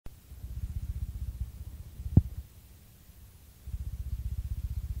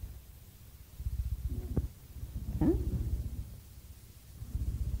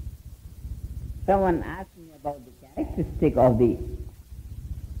Someone asked me about the characteristic of the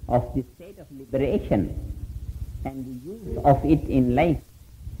state of liberation and the use of it in life.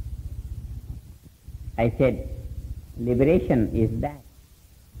 I said, liberation is that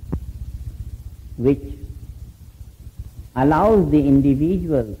which allows the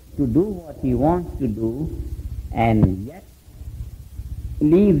individual to do what he wants to do and yet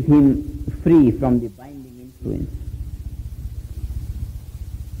leaves him free from the binding influence.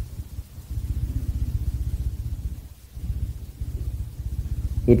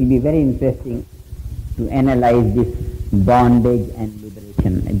 It will be very interesting to analyze this bondage and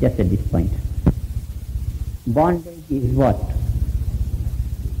liberation just at this point. Bondage is what?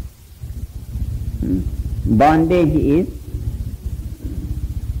 Bondage is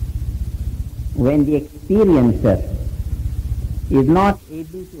when the experiencer is not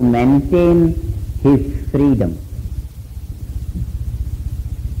able to maintain his freedom.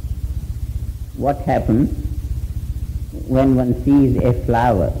 What happens when one sees a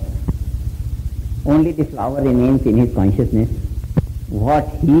flower? Only the flower remains in his consciousness. What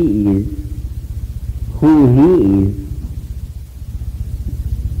he is, who he is,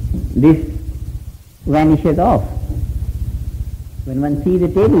 this vanishes off. When one sees a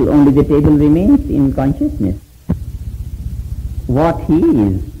table, only the table remains in consciousness. What he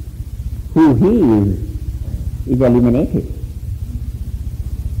is, who he is eliminated.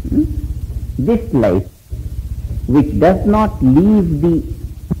 This life, which does not leave the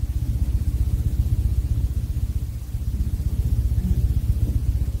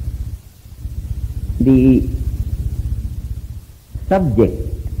subject,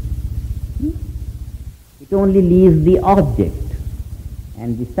 it only leaves the object,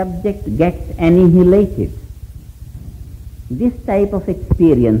 and the subject gets annihilated. This type of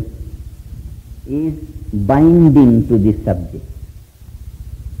experience is binding to the subject.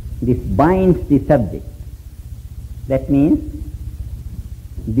 This binds the subject. That means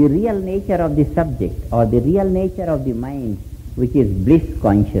the real nature of the subject or the real nature of the mind, which is bliss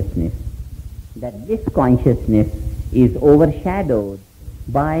consciousness, that this consciousness is overshadowed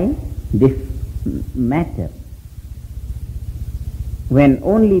by this matter. When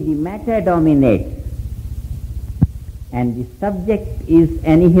only the matter dominates and the subject is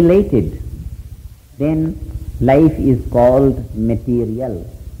annihilated, then life is called material.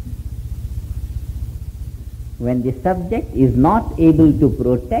 When the subject is not able to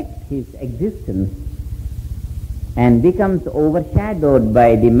protect his existence and becomes overshadowed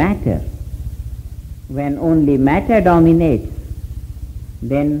by the matter, when only matter dominates,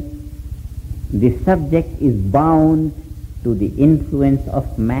 then the subject is bound to the influence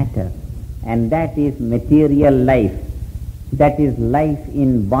of matter, and that is material life. That is life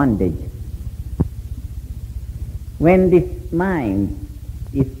in bondage. When this mind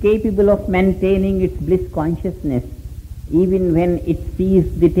is capable of maintaining its bliss consciousness even when it sees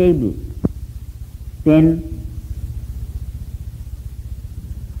the table, then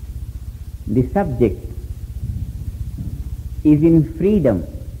the subject is in freedom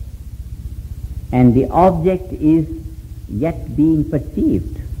and the object is yet being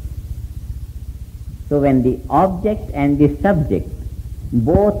perceived. So when the object and the subject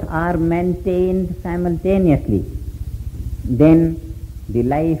both are maintained simultaneously, then the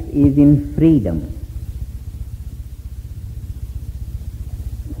life is in freedom.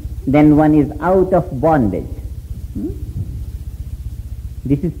 Then one is out of bondage.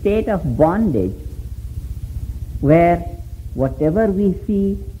 This is state of bondage where whatever we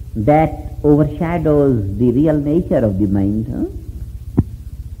see that overshadows the real nature of the mind.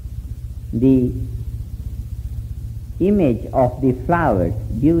 The image of the flowers,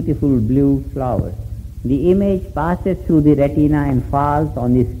 beautiful blue flowers, the image passes through the retina and falls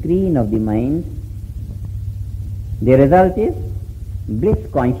on the screen of the mind. The result is bliss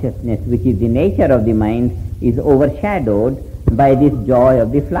consciousness, which is the nature of the mind, is overshadowed by this joy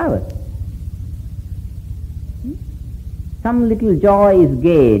of the flower. Some little joy is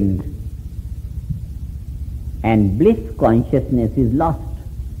gained and bliss consciousness is lost.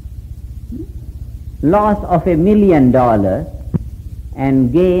 Loss of $1 million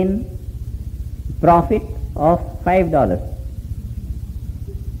and gain profit of $5.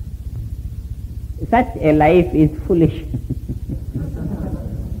 Such a life is foolish,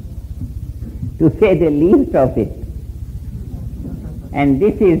 to say the least of it. And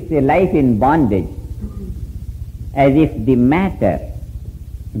this is a life in bondage, as if the matter,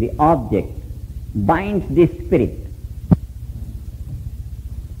 the object, binds the spirit.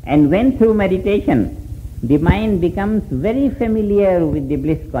 And when through meditation the mind becomes very familiar with the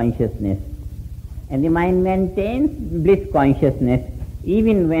bliss consciousness, and the mind maintains bliss consciousness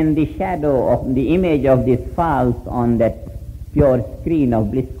Even when the shadow of the image of this falls on that pure screen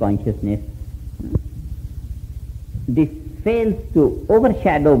of bliss consciousness, this fails to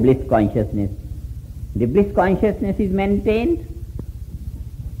overshadow bliss consciousness. The bliss consciousness is maintained,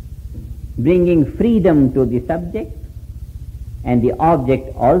 bringing freedom to the subject, and the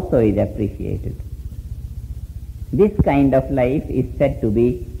object also is appreciated. This kind of life is said to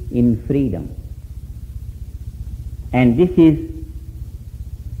be in freedom. And this is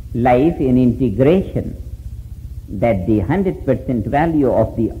life in integration, that the 100% value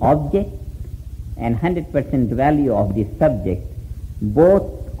of the object and 100% value of the subject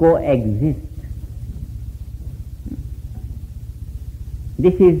both coexist.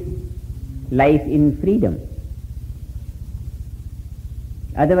 This is life in freedom.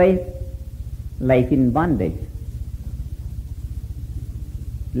 Otherwise, life in bondage.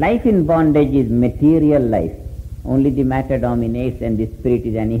 Life in bondage is material life. Only the matter dominates and the spirit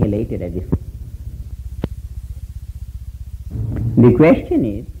is annihilated as if. The question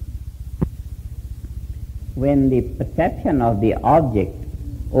is, when the perception of the object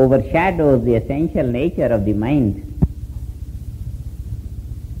overshadows the essential nature of the mind,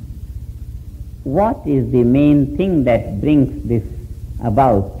 what is the main thing that brings this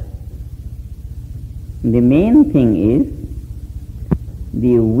about? The main thing is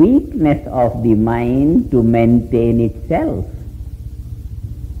the weakness of the mind to maintain itself.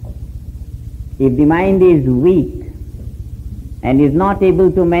 If the mind is weak and is not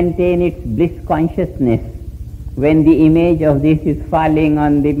able to maintain its bliss consciousness when the image of this is falling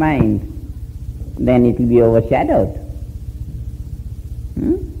on the mind, then it will be overshadowed.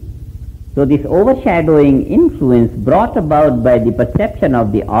 So this overshadowing influence brought about by the perception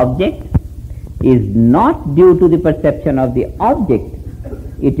of the object is not due to the perception of the object.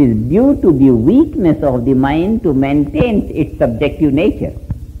 It is due to the weakness of the mind to maintain its subjective nature.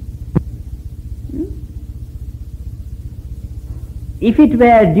 If it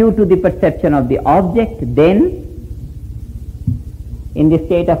were due to the perception of the object, then in the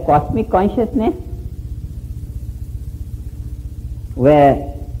state of cosmic consciousness, where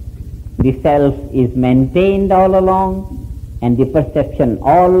the self is maintained all along and the perception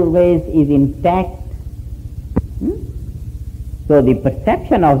always is intact, so the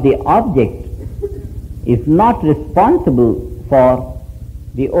perception of the object is not responsible for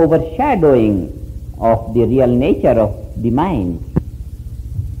the overshadowing of the real nature of the mind.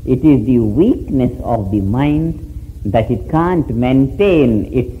 It is the weakness of the mind that it can't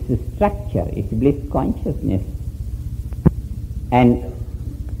maintain its structure, its bliss consciousness. And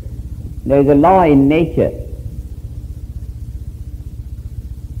there is a law in nature,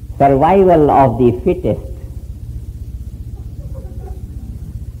 survival of the fittest.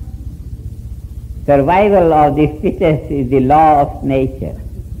 Survival of the fittest is the law of nature.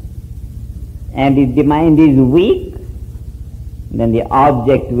 And if the mind is weak, then the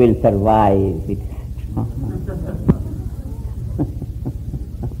object will survive.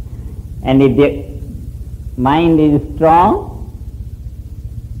 And if the mind is strong,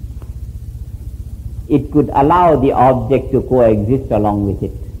 it could allow the object to coexist along with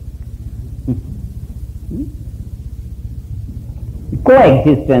it.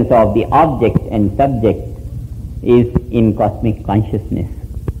 Coexistence of the object and subject is in cosmic consciousness.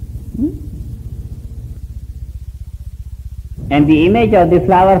 And the image of the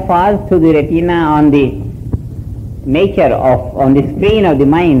flower falls to the retina on the on the screen of the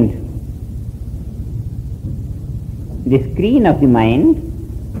mind. The screen of the mind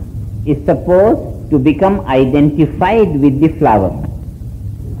is supposed to become identified with the flower.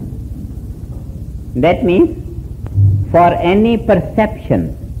 That means for any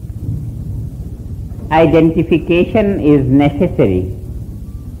perception, identification is necessary,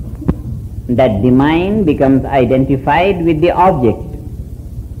 that the mind becomes identified with the object.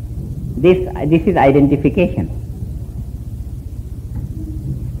 This is identification.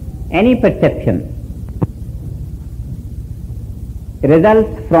 Any perception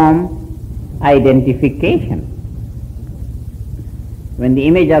results from identification. When the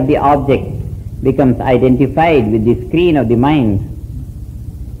image of the object becomes identified with the screen of the mind,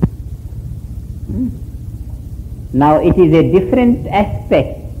 now it is a different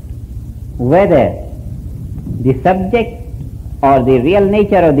aspect whether the subject or the real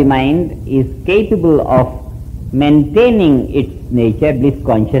nature of the mind is capable of maintaining its nature, bliss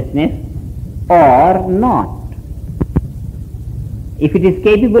consciousness, or not. If it is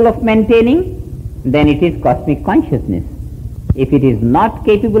capable of maintaining, then it is cosmic consciousness. If it is not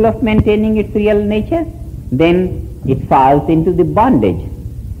capable of maintaining its real nature, then it falls into the bondage.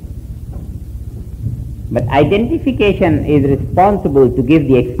 But identification is responsible to give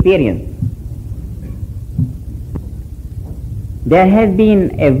the experience. There has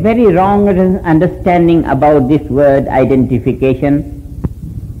been a very wrong understanding about this word identification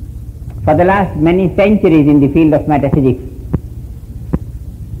for the last many centuries in the field of metaphysics.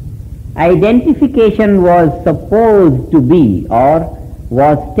 Identification was supposed to be, or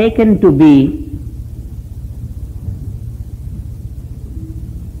was taken to be,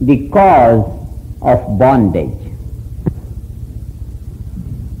 the cause of bondage.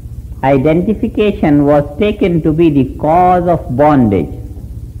 Identification was taken to be the cause of bondage.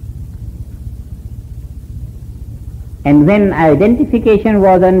 And when identification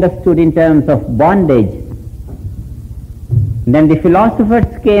was understood in terms of bondage, then the philosophers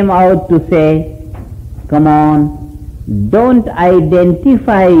came out to say, come on, don't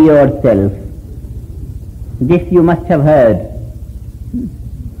identify yourself. This you must have heard,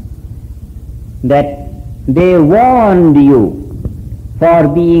 that they warned you for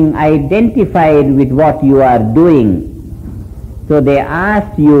being identified with what you are doing. So they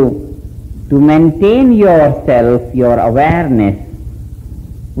asked you to maintain yourself, your awareness,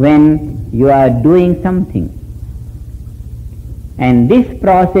 when you are doing something. And this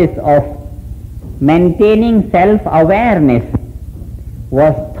process of maintaining self-awareness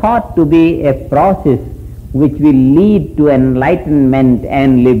was thought to be a process which will lead to enlightenment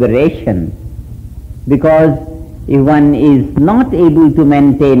and liberation. Because if one is not able to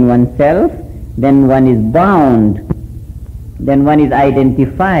maintain oneself, then one is bound, then one is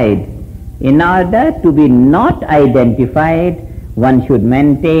identified. In order to be not identified, one should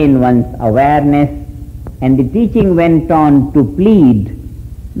maintain one's awareness. And the teaching went on to plead,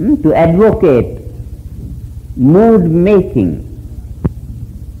 to advocate mood making,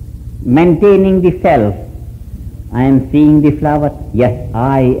 maintaining the self. I am seeing the flower. Yes,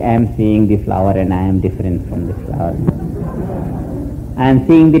 I am seeing the flower and I am different from the flower. I am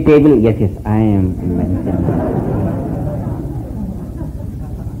seeing the table. Yes, I am maintaining.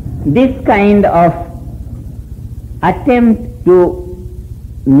 This kind of attempt to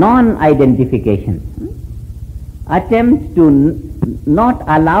non-identification, attempt to not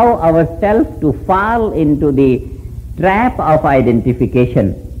allow ourselves to fall into the trap of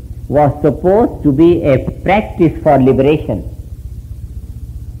identification, was supposed to be a practice for liberation.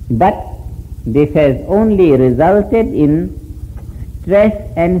 But this has only resulted in stress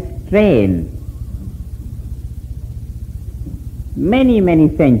and strain. Many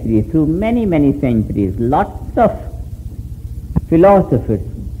centuries, through many centuries, lots of philosophers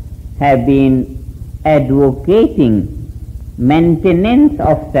have been advocating maintenance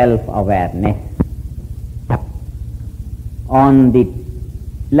of self-awareness on the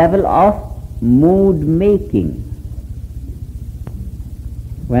level of mood making.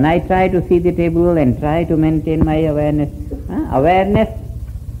 When I try to see the table and try to maintain my awareness,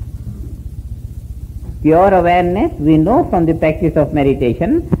 pure awareness, we know from the practice of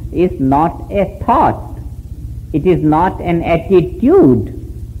meditation, is not a thought. It is not an attitude.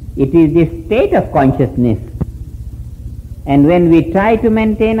 It is the state of consciousness. And when we try to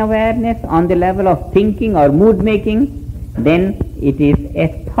maintain awareness on the level of thinking or mood making, then it is a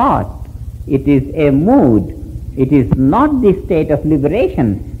thought. It is a mood. It is not the state of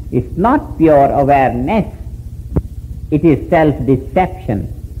liberation. It's not pure awareness. It is self-deception.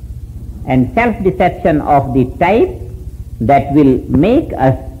 And self-deception of the type that will make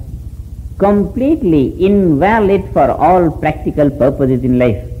us completely invalid for all practical purposes in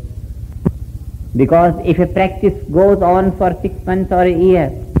life. Because if a practice goes on for 6 months or a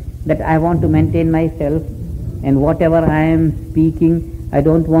year, that I want to maintain myself, and whatever I am speaking, I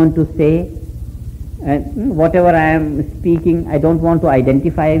don't want to say, whatever I am speaking, I don't want to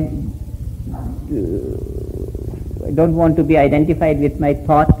identify, I don't want to be identified with my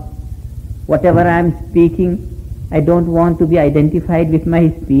thought. Whatever I am speaking, I don't want to be identified with my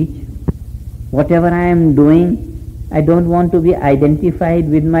speech. Whatever I am doing, I don't want to be identified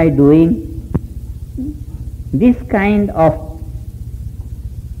with my doing. This kind of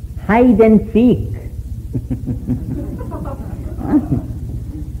hide and seek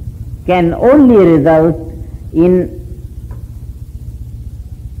can only result in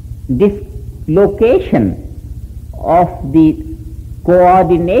dislocation of the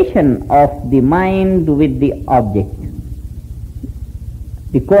coordination of the mind with the object,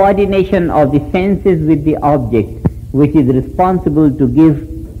 the coordination of the senses with the object, which is responsible to give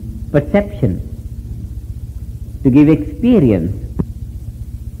perception, to give experience.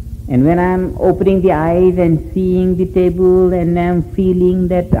 And when I am opening the eyes and seeing the table and I am feeling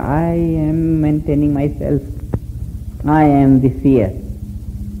that I am maintaining myself, I am the seer,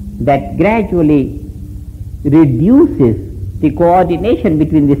 that gradually reduces the coordination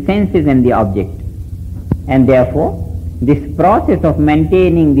between the senses and the object. And therefore, this process of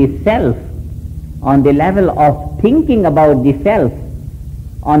maintaining the self on the level of thinking about the self,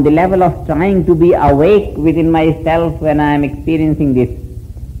 on the level of trying to be awake within myself when I am experiencing this,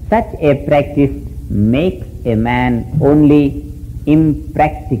 such a practice makes a man only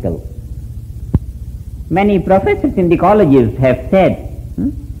impractical. Many professors in the colleges have said,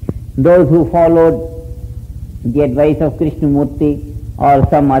 those who followed the advice of Krishnamurti or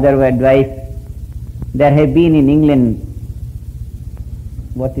some other advice, there have been in England,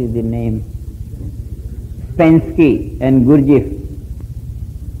 what is the name, Spensky and Gurdjieff.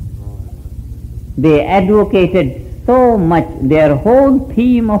 They advocated so much, their whole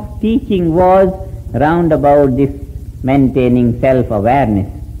theme of teaching was round about this maintaining self-awareness.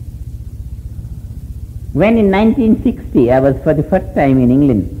 When in 1960 I was for the first time in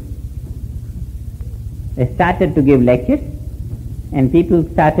England, I started to give lectures and people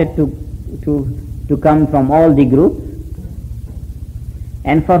started to come from all the groups,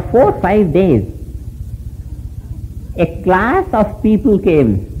 and for 4 or 5 days a class of people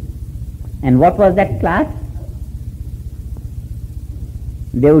came. And what was that class?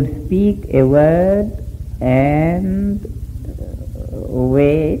 They would speak a word and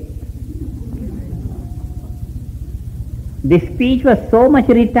wait. The speech was so much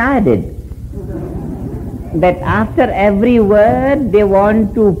retarded that after every word they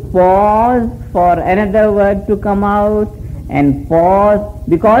want to pause for another word to come out and pause,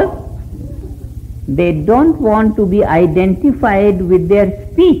 because they don't want to be identified with their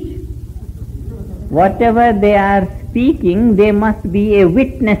speech. Whatever they are speaking, they must be a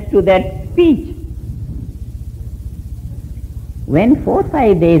witness to that speech. When 4 or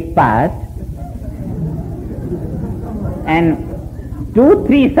 5 days passed, and 2 or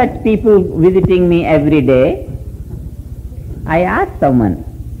 3 such people visiting me every day, I asked someone,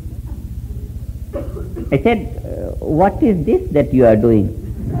 I said, what is this that you are doing?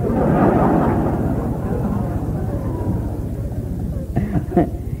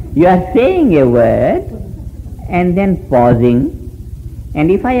 You are saying a word and then pausing, and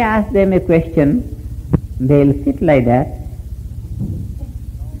if I ask them a question, they'll sit like that,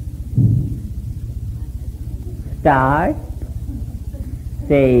 start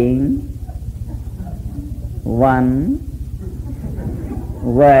saying one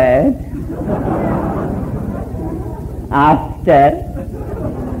word after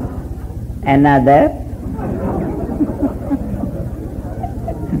another.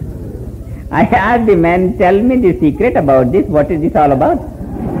 I asked the man, tell me the secret about this, what is this all about?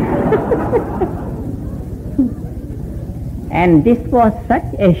 And this was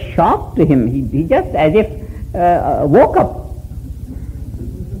such a shock to him. He just as if woke up.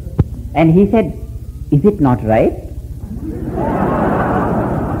 And he said, is it not right?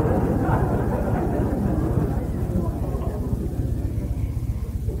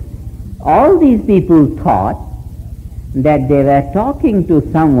 All these people thought that they were talking to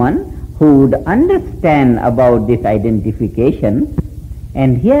someone who would understand about this identification,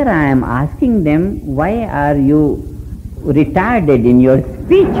 and here I am asking them, why are you retarded in your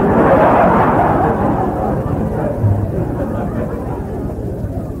speech?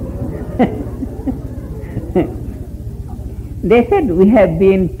 They said, we have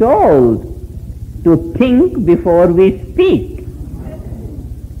been told to think before we speak.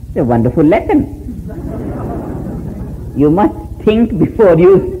 It's a wonderful lesson. You must think before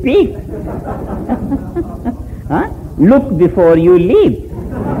you speak. Huh? Look before you leave.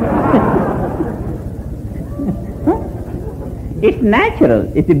 It's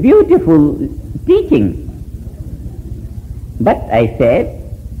natural. It's a beautiful teaching. But I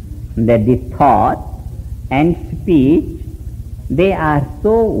said that the thought and speech, they are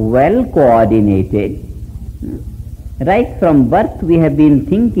so well coordinated. Right from birth we have been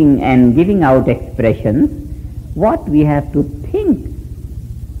thinking and giving out expressions what we have to think.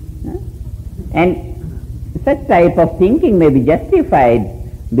 And such type of thinking may be justified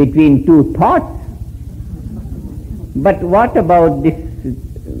between 2 thoughts. But what about this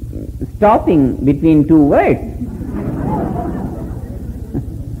stopping between 2 words?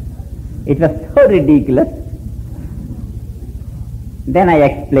 It was so ridiculous. Then I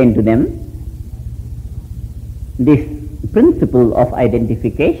explained to them this principle of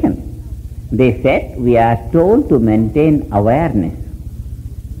identification. They said, we are told to maintain awareness.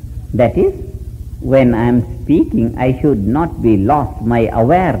 That is, when I am speaking, I should not be lost. My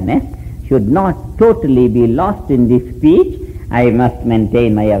awareness should not totally be lost in this speech. I must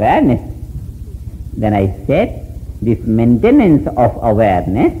maintain my awareness. Then I said, this maintenance of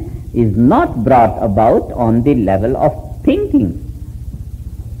awareness is not brought about on the level of thinking.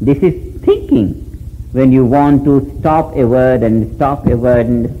 This is thinking. When you want to stop a word and stop a word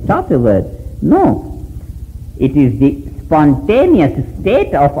and stop a word. No. It is the spontaneous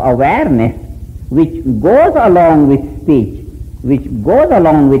state of awareness which goes along with speech, which goes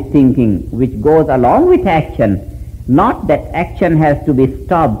along with thinking, which goes along with action. Not that action has to be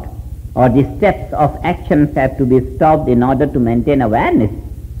stopped or the steps of actions have to be stopped in order to maintain awareness.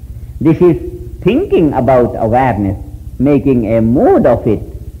 This is thinking about awareness, making a mood of it.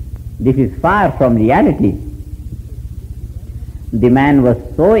 This is far from reality. The man was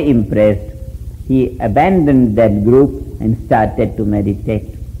so impressed, he abandoned that group and started to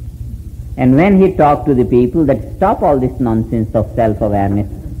meditate. And when he talked to the people, that stop all this nonsense of self-awareness.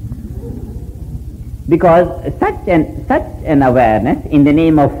 Because such an awareness in the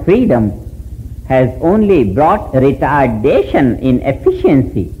name of freedom has only brought retardation in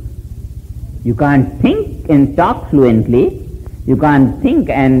efficiency. You can't think and talk fluently, you can't think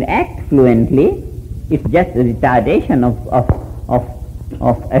and act fluently. It's just retardation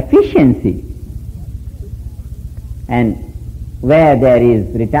of efficiency. And where there is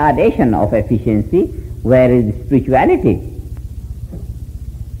retardation of efficiency, where is spirituality?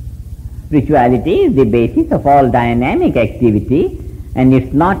 Spirituality is the basis of all dynamic activity, and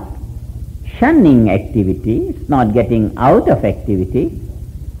it's not shunning activity, it's not getting out of activity.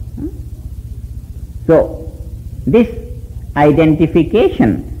 So, this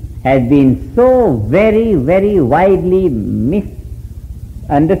identification has been so very, very widely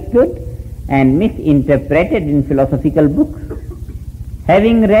misunderstood and misinterpreted in philosophical books.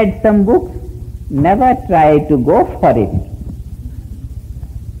 Having read some books, never try to go for it.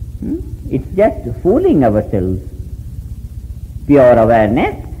 It's just fooling ourselves. Pure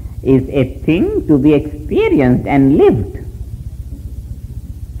awareness is a thing to be experienced and lived.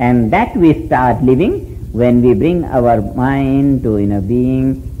 And that we start living when we bring our mind to inner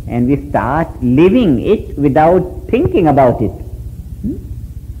being and we start living it without thinking about it.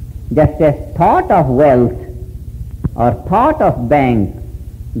 Just as thought of wealth or thought of bank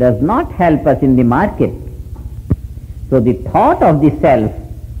does not help us in the market, so the thought of the self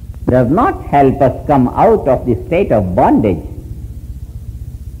does not help us come out of the state of bondage.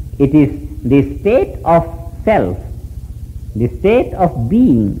 It is the state of self, the state of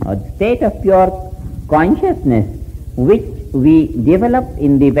being or the state of pure consciousness which we develop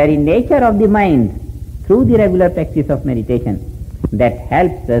in the very nature of the mind through the regular practice of meditation that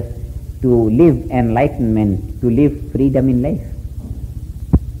helps us to live enlightenment, to live freedom in life.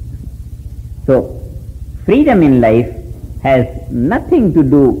 So, freedom in life has nothing to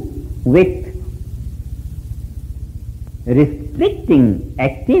do with restricting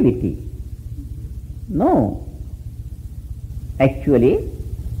activity. No. Actually,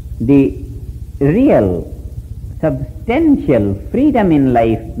 the real, substantial freedom in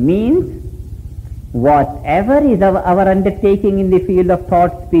life means whatever is our undertaking in the field of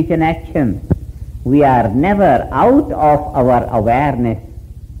thought, speech and action, we are never out of our awareness.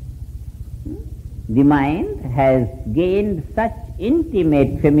 The mind has gained such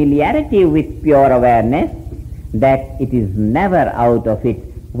intimate familiarity with pure awareness that it is never out of it,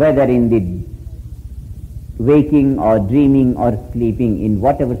 whether in the waking or dreaming or sleeping, in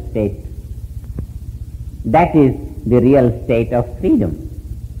whatever state. That is the real state of freedom.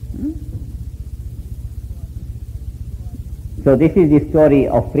 So this is the story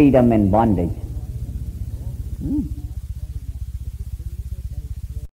of freedom and bondage.